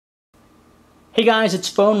Hey guys, it's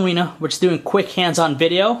Phone Arena. We're just doing a quick hands-on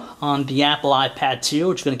video on the Apple iPad 2,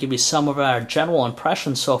 which is going to give you some of our general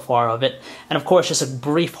impressions so far of it, and of course just a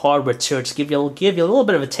brief hardware tour to give you a little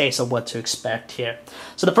bit of a taste of what to expect here.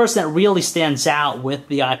 So the first thing that really stands out with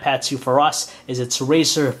the iPad 2 for us is its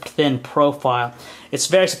razor-thin profile. It's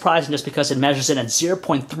very surprising just because it measures in at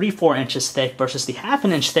 0.34 inches thick versus the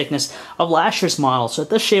half-an-inch thickness of last year's model, so it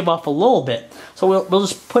does shave off a little bit. So we'll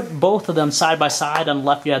just put both of them side by side. On the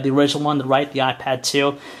left you have the original one, on the right the iPad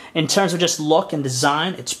 2. In terms of just look and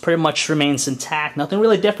design, it's pretty much remains intact. Nothing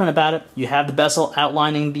really different about it. You have the bezel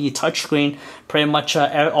outlining the touchscreen. Pretty much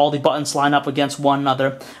all the buttons line up against one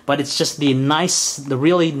another, but it's just the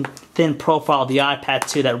really thin profile of the iPad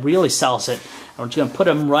 2 that really sells it. And we're just going to put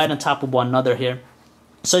them right on top of one another here.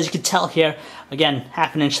 So as you can tell here, again,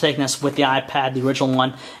 half-an-inch thickness with the iPad, the original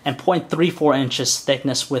one, and 0.34 inches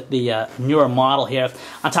thickness with the newer model here.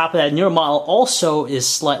 On top of that, newer model also is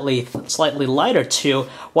slightly lighter too,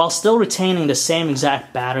 while still retaining the same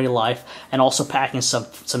exact battery life and also packing some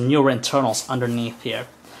newer internals underneath here.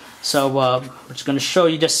 So we're just going to show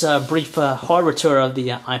you just a brief hardware tour of the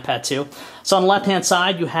iPad 2. So on the left-hand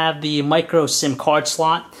side, you have the micro SIM card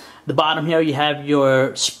slot. The bottom here you have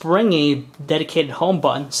your springy dedicated home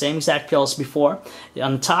button, same exact feel as before.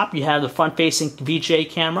 On the top you have the front-facing VGA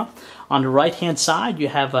camera. On the right-hand side you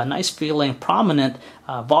have a nice feeling prominent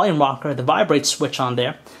volume rocker, the vibrate switch on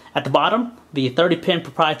there. At the bottom, the 30-pin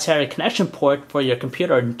proprietary connection port for your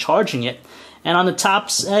computer and charging it. And on the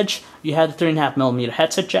top edge, you have the 3.5mm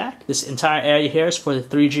headset jack. This entire area here is for the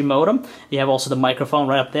 3G modem. You have also the microphone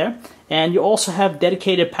right up there. And you also have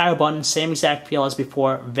dedicated power button, same exact feel as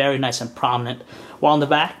before, very nice and prominent. While on the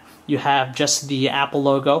back, you have just the Apple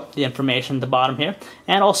logo, the information at the bottom here,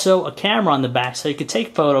 and also a camera on the back so you can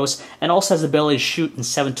take photos, and also has the ability to shoot in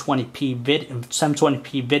 720p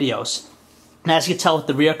videos. And as you can tell with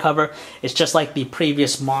the rear cover, it's just like the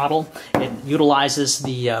previous model. It utilizes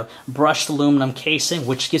the brushed aluminum casing,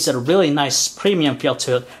 which gives it a really nice premium feel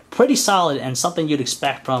to it. Pretty solid and something you'd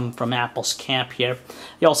expect from Apple's camp here.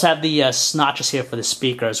 You also have the notches here for the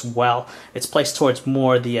speaker as well. It's placed towards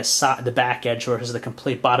more the back edge versus the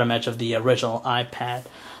complete bottom edge of the original iPad.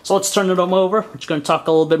 So let's turn it over. We're just going to talk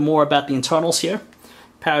a little bit more about the internals here.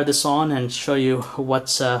 Power this on and show you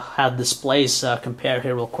how the displays compare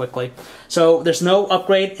here real quickly. So there's no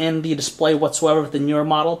upgrade in the display whatsoever with the newer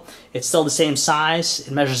model. It's still the same size.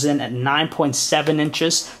 It measures in at 9.7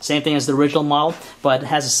 inches, same thing as the original model, but it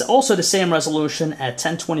has also the same resolution at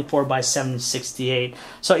 1024 by 768.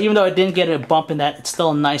 So even though it didn't get a bump in that, it's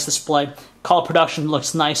still a nice display. Color production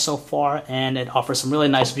looks nice so far, and it offers some really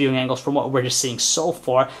nice viewing angles from what we're just seeing so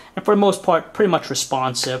far, and for the most part, pretty much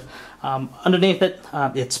responsive. Underneath it,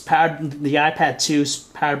 it's powered. The iPad 2 is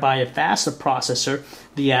powered by a faster processor,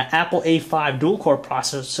 the Apple A5 dual-core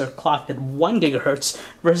processor, clocked at 1 GHz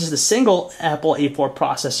versus the single Apple A4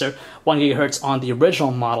 processor, 1 GHz on the original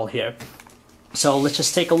model here. So let's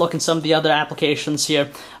just take a look at some of the other applications here.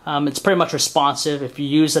 It's pretty much responsive. If you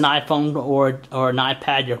use an iPhone or an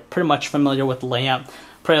iPad, you're pretty much familiar with the layout.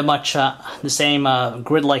 Pretty much the same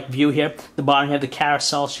grid-like view here. The bottom you have the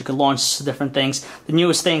carousel, so you could launch different things. The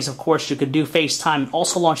newest things, of course, you could do FaceTime,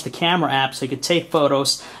 also launch the camera app, so you could take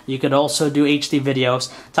photos. You could also do HD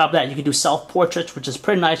videos. Top of that, you could do self-portraits, which is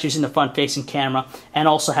pretty nice using the front-facing camera, and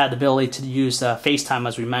also have the ability to use FaceTime,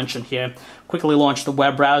 as we mentioned here. Quickly launch the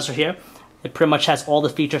web browser here. It pretty much has all the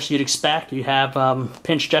features you'd expect. You have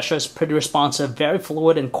pinch gestures, pretty responsive, very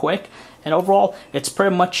fluid and quick. And overall, it's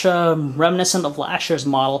pretty much reminiscent of last year's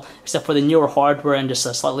model, except for the newer hardware and just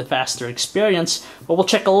a slightly faster experience. But we'll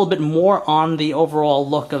check a little bit more on the overall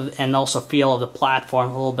look of and also feel of the platform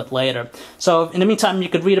a little bit later. So in the meantime, you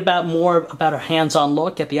could read more about our hands-on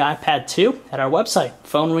look at the iPad 2 at our website,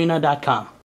 phonearena.com.